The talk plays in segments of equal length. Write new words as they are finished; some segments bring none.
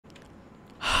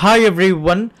Hi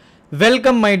everyone,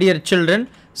 welcome my dear children.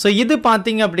 So இது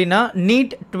பாத்தீங்க அப்படினா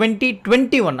NEET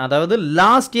 2021 அதாவது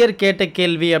லாஸ்ட் இயர் கேட்ட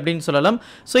கேள்வி அப்படினு சொல்லலாம்.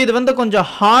 So இது வந்து கொஞ்சம்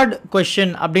ஹார்ட் क्वेश्चन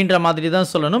அப்படின்ற மாதிரி தான்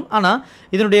சொல்லணும். ஆனா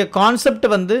இதனுடைய கான்செப்ட்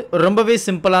வந்து ரொம்பவே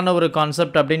சிம்பிளான ஒரு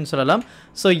கான்செப்ட் அப்படினு சொல்லலாம்.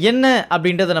 So என்ன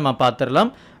அப்படின்றத நம்ம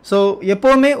பாத்துறலாம். So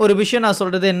எப்பவுமே ஒரு விஷயம் நான்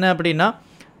சொல்றது என்ன அப்படினா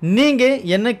நீங்க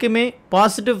என்னைக்குமே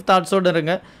பாசிட்டிவ் தாட்ஸோட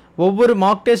இருங்க. ஒவ்வொரு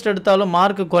மார்க் டெஸ்ட் எடுத்தாலும்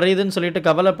மார்க் குறையுதுன்னு சொல்லிட்டு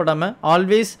கவலைப்படாம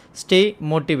ஆல்வேஸ் ஸ்டே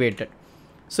மோட்டிவேட்டட்.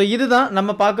 ஸோ இதுதான்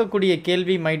நம்ம பார்க்கக்கூடிய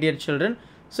கேள்வி மை டியர் சில்ட்ரன்.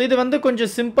 ஸோ இது வந்து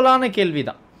கொஞ்சம் சிம்பிளான கேள்வி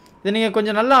தான். இதை நீங்கள்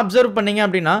கொஞ்சம் நல்லா அப்சர்வ் பண்ணீங்க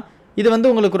அப்படின்னா இது வந்து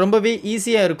உங்களுக்கு ரொம்பவே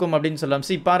ஈஸியாக இருக்கும் அப்படின்னு சொல்லலாம்.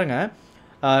 ஸோ பாருங்கள்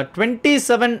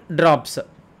 27 drops.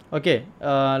 Okay,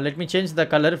 let me change the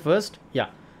colour first. Yeah,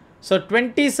 so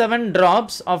 27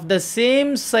 drops of the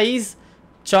same size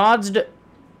charged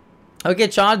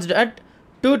charged at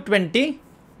 220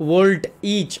 volt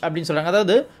each அப்படின்னு சொல்கிறாங்க.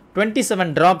 அதாவது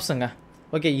 27 ட்ராப்ஸுங்க.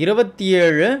 ஓகே,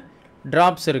 27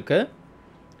 ட்ராப்ஸ் இருக்குது.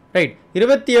 ரைட்,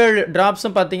 27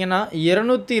 ட்ராப்ஸும் பார்த்தீங்கன்னா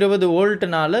 220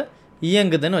 வோல்ட்னால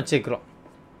இயங்குதுன்னு வச்சுக்கிறோம்.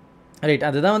 ரைட்,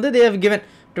 அதுதான் வந்து they have given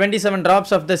 27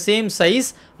 drops of the same size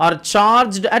are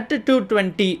charged at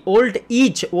 220 volt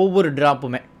each. ஒவ்வொரு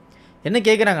ட்ராப்புமே என்ன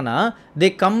கேட்குறாங்கன்னா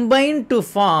they combine to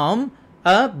form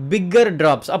a bigger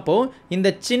drops. அப்போது இந்த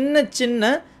சின்ன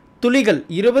சின்ன துளிகள்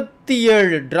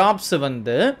 27 ட்ராப்ஸ்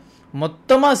வந்து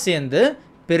மொத்தமாக சேர்ந்து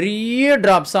பெரிய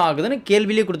ட்ராப்ஸாக ஆகுதுன்னு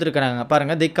கேள்வியிலே கொடுத்துருக்குறாங்க.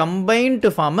 பாருங்கள், they combine to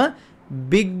form a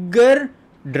bigger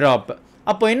drop.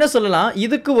 அப்போ என்ன சொல்லலாம்,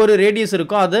 இதுக்கு ஒரு ரேடியஸ்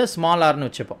இருக்கும், அதை ஸ்மால் ஆர்னு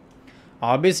வச்சுப்போம்.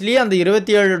 ஆப்வியஸ்லி அந்த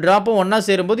 27 ட்ராப்பும் ஒன்றா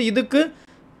சேரும்போது இதுக்கு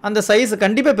அந்த சைஸ்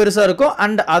கண்டிப்பாக பெருசாக இருக்கும்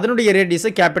அண்ட் அதனுடைய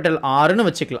ரேடியஸை கேபிட்டல் ஆர்னு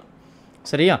வச்சுக்கலாம்.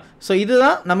 சரியா? ஸோ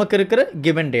இதுதான் நமக்கு இருக்கிற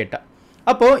கிவன் டேட்டா.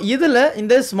 அப்போது இதில்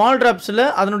இந்த ஸ்மால் ட்ராப்ஸில்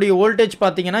அதனுடைய வோல்டேஜ்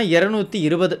பார்த்தீங்கன்னா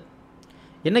 220.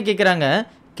 என்ன கேட்குறாங்க,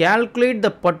 calculate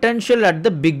the potential at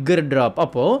the bigger drop.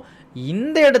 அப்போது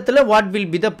இந்த இடத்துல what will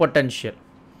be the potential?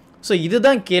 So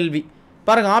இதுதான் கேள்வி.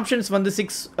 பாருங்கள், ஆப்ஷன்ஸ் வந்து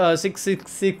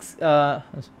 666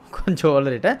 கொஞ்சம்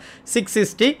வளரிட்டேன்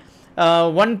 660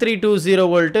 1320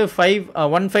 வோல்ட்டு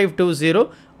 1520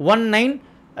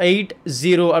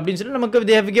 1980 அப்படின்னு சொல்லி நமக்கு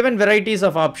they have given varieties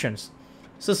of options.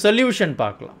 So solution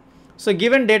பார்க்கலாம். ஸோ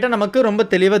கிவன் டேட்டா நமக்கு ரொம்ப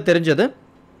தெளிவாக தெரிஞ்சது.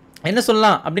 என்ன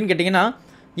சொல்லலாம் அப்படின்னு கேட்டிங்கன்னா,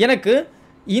 எனக்கு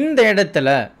இந்த இடத்துல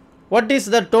what is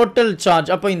the total charge.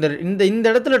 அப்போ இந்த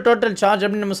இடத்துல டோட்டல் சார்ஜ்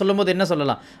அப்படின்னு நம்ம சொல்லும் போது என்ன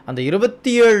சொல்லலாம், அந்த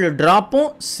 27 ட்ராப்பும்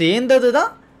சேர்ந்தது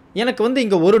தான் எனக்கு வந்து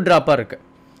இங்கே ஒரு ட்ராப்பாக இருக்குது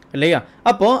இல்லையா.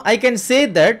 அப்போது I can say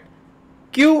that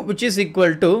Q which is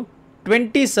equal to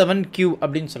 27Q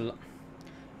அப்படின்னு சொல்லலாம்.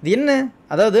 இது என்ன,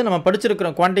 அதாவது நம்ம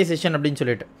படிச்சிருக்கிறோம் குவான்டைசேஷன் அப்படின்னு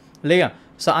சொல்லிட்டு இல்லையா.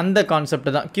 ஸோ அந்த கான்செப்ட்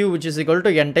தான் Q which is equal to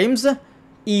n times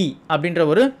E அப்படின்ற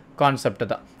ஒரு கான்செப்ட்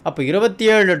தான். அப்போ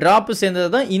 27 ட்ராப்பு சேர்ந்தது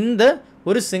தான் இந்த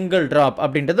ஒரு சிங்கிள் ட்ராப்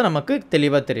அப்படின்றது நமக்கு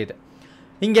தெளிவாக தெரியுது.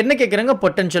 இங்கே என்ன கேட்குறாங்க,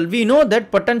 potential. We know that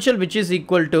potential which is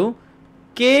equal to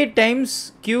K times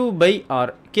Q by R.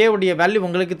 K உடைய வேல்யூ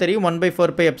உங்களுக்கு தெரியும்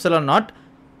 1/4 pi epsilon naught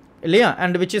இல்லையா,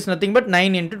 and which is nothing but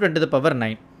 9 into 10 to the power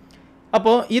 9.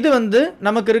 அப்போது இது வந்து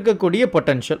நமக்கு இருக்கக்கூடிய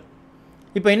பொட்டன்ஷியல்.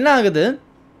 இப்போ என்ன ஆகுது,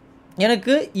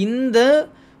 எனக்கு இந்த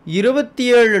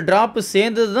 27 ட்ராப்பு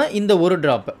சேர்ந்தது தான் இந்த ஒரு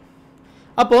ட்ராப்பு.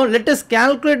 அப்போது let us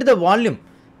calculate the volume.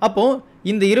 அப்போது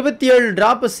இந்த 27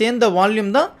 ட்ராப்பு சேர்ந்த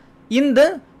வால்யூம் தான் இந்த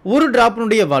ஒரு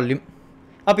ட்ராப்பினுடைய வால்யூம்.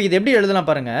 அப்போ இது எப்படி எழுதலாம்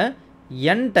பாருங்கள்,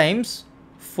 n times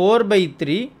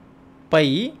 4/3 pi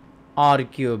r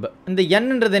cube. இந்த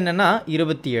nன்றது என்னென்னா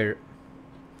 27.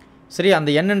 சரி, அந்த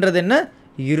nன்றது என்ன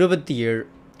 27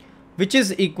 which is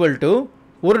equal to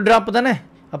ஒரு ட்ராப்பு தானே.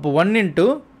 அப்போ 1 into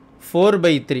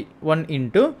 4/3 1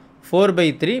 into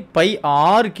 4/3 pi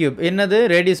r cube. என்னது,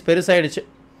 ரேடியஸ் பெருசாகிடுச்சு.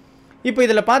 இப்போ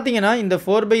இதில் பார்த்தீங்கன்னா இந்த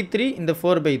 4/3 இந்த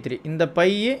 4/3 இந்த பை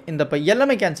இந்த பை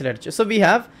எல்லாமே கேன்சல் ஆகிடுச்சு. So we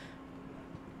have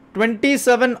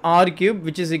 27 r cube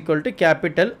which is equal to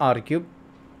capital R cube.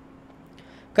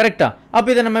 கரெக்டா? அப்போ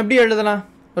இதை நம்ம எப்படி எழுதலாம்,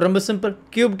 ரொம்ப சிம்பிள்,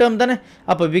 கியூப் டேர்ம் தானே.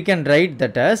 அப்போ we can write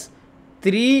that as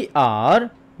 3r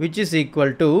which is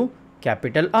equal to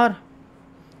capital R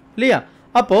இல்லையா.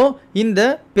 அப்போது இந்த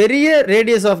பெரிய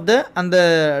ரேடியஸ் ஆஃப் த அந்த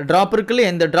ட்ராப் இருக்குல்ல,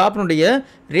 இந்த ட்ராப்பினுடைய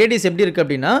ரேடியஸ் எப்படி இருக்குது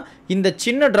அப்படின்னா இந்த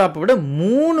சின்ன ட்ராப்பை விட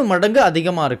 3 மடங்கு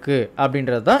அதிகமாக இருக்குது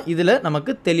அப்படின்றது தான் இதில்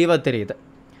நமக்கு தெளிவாக தெரியுது.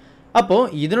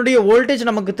 அப்போது இதனுடைய வோல்டேஜ்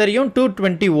நமக்கு தெரியும்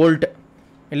 220 வோல்ட்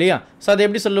இல்லையா. ஸோ அதை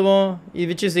எப்படி சொல்லுவோம்,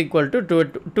 which is equal to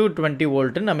 220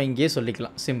 வோல்ட்டுன்னு நம்ம இங்கேயே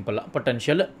சொல்லிக்கலாம் சிம்பிளாக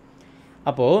பொட்டன்ஷியல்.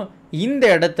 அப்போது இந்த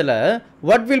இடத்துல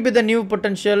what will be the new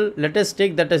potential, let us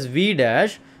take that as V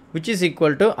dash which is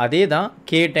equal to அதே தான்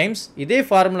K times இதே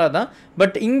ஃபார்முலா தான்.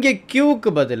 பட் இங்கே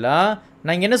Qக்கு பதிலாக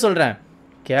நான் இங்கே என்ன சொல்கிறேன்,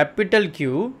 capital Q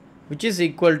which is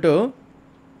equal to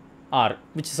R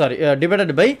which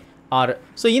divided by R.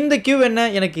 So இந்த கியூ என்ன,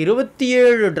 எனக்கு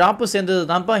 27 ட்ராப்பு சேர்ந்தது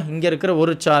தான்ப்பா இங்கே இருக்கிற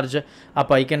ஒரு சார்ஜ்.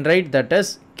 அப்போ I can write that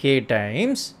is K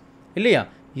times இல்லையா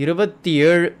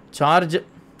 27 charge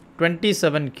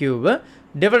 27 cube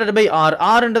divided by R.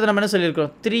 ஆர்ன்றது நம்ம என்ன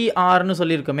சொல்லியிருக்கோம், 3R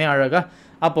சொல்லியிருக்கோமே அழகாக.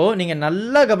 அப்போது நீங்கள்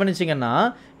நல்லா கவனிச்சிங்கன்னா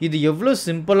இது எவ்வளோ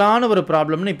சிம்பிளான ஒரு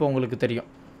ப்ராப்ளம்னு இப்போ உங்களுக்கு தெரியும்.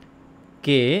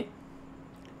 கே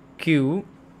கியூ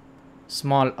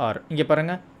ஸ்மால் ஆர், இங்கே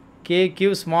பாருங்கள் கே கியூ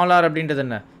ஸ்மால் ஆர் அப்படின்றது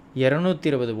என்ன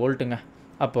 220 வோல்ட்டுங்க.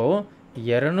 அப்போது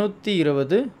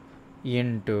 220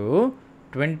 இன்ட்டு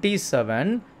 27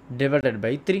 டிவைடட்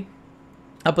பை 3.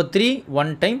 அப்போ 3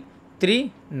 1 டைம் 3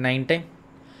 9 டைம்.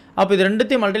 அப்போ இது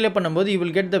ரெண்டுத்தையும் மல்டிப்ளை பண்ணும்போது you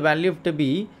will get the value to be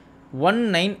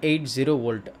 1980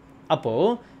 volt.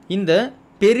 அப்போது இந்த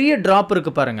பெரிய ட்ராப்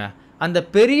இருக்குது பாருங்கள், அந்த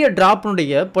பெரிய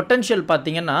ட்ராப்னுடைய பொட்டன்ஷியல்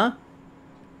பார்த்தீங்கன்னா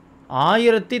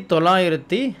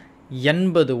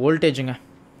 1980 வோல்டேஜுங்க.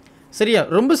 சரியா,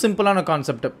 ரொம்ப சிம்பிளான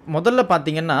கான்செப்ட். முதல்ல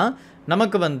பார்த்தீங்கன்னா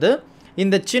நமக்கு வந்து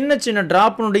இந்த சின்ன சின்ன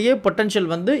ட்ராப்னுடைய பொட்டன்ஷியல்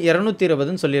வந்து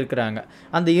 220ன்னு சொல்லியிருக்கிறாங்க.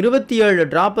 அந்த 27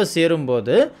 ட்ராப்பை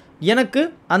சேரும்போது எனக்கு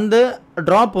அந்த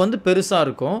ட்ராப் வந்து பெருசாக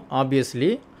இருக்கும்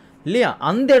ஆப்வியஸ்லி இல்லையா.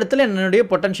 அந்த இடத்துல என்னுடைய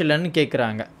பொட்டன்ஷியல்னு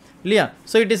கேட்குறாங்க இல்லையா.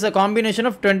 So it is a combination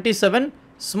of 27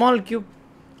 small cube.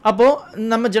 அப்போது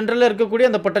நம்ம ஜென்ரலாக இருக்கக்கூடிய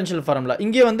அந்த பொட்டன்ஷியல் ஃபார்முலா,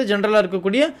 இங்கே வந்து ஜென்ரலாக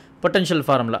இருக்கக்கூடிய potential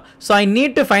formula. So I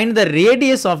need to find the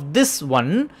radius of this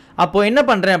one. அப்போது என்ன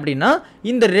பண்ணுறேன் அப்படின்னா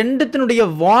இந்த ரெண்டுத்தினுடைய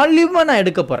வால்யூமை நான்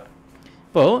எடுக்க போகிறேன்.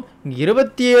 இப்போது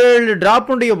 27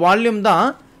 ட்ராப்னுடைய வால்யூம் தான்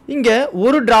இங்கே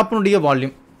ஒரு ட்ராப்னுடைய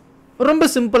வால்யூம். ரொம்ப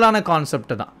சிம்பிளான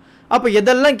கான்செப்ட் தான். அப்போ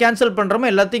எதெல்லாம் கேன்சல் பண்ணுறோமோ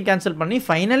எல்லாத்தையும் கேன்சல் பண்ணி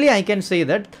finally I can say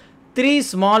that 3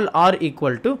 small R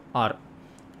equal to R.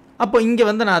 அப்போ இங்கே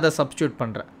வந்து நான் அதை சப்ஸ்டியூட்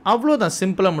பண்ணுறேன். அவ்வளோதான்,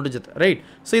 சிம்பிளாக முடிஞ்சது ரைட்.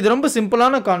 ஸோ இது ரொம்ப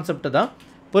சிம்பிளான கான்செப்ட் தான்.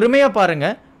 பொறுமையாக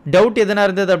பாருங்கள். டவுட் எதனா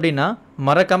இருந்தது அப்படின்னா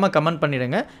மறக்காமல் கமெண்ட்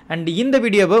பண்ணிவிடுங்க. அண்ட் இந்த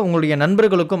வீடியோவை உங்களுடைய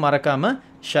நண்பர்களுக்கும் மறக்காமல்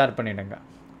ஷேர் பண்ணிவிடுங்க.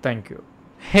 Thank you.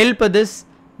 Help this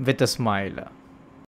with a smile.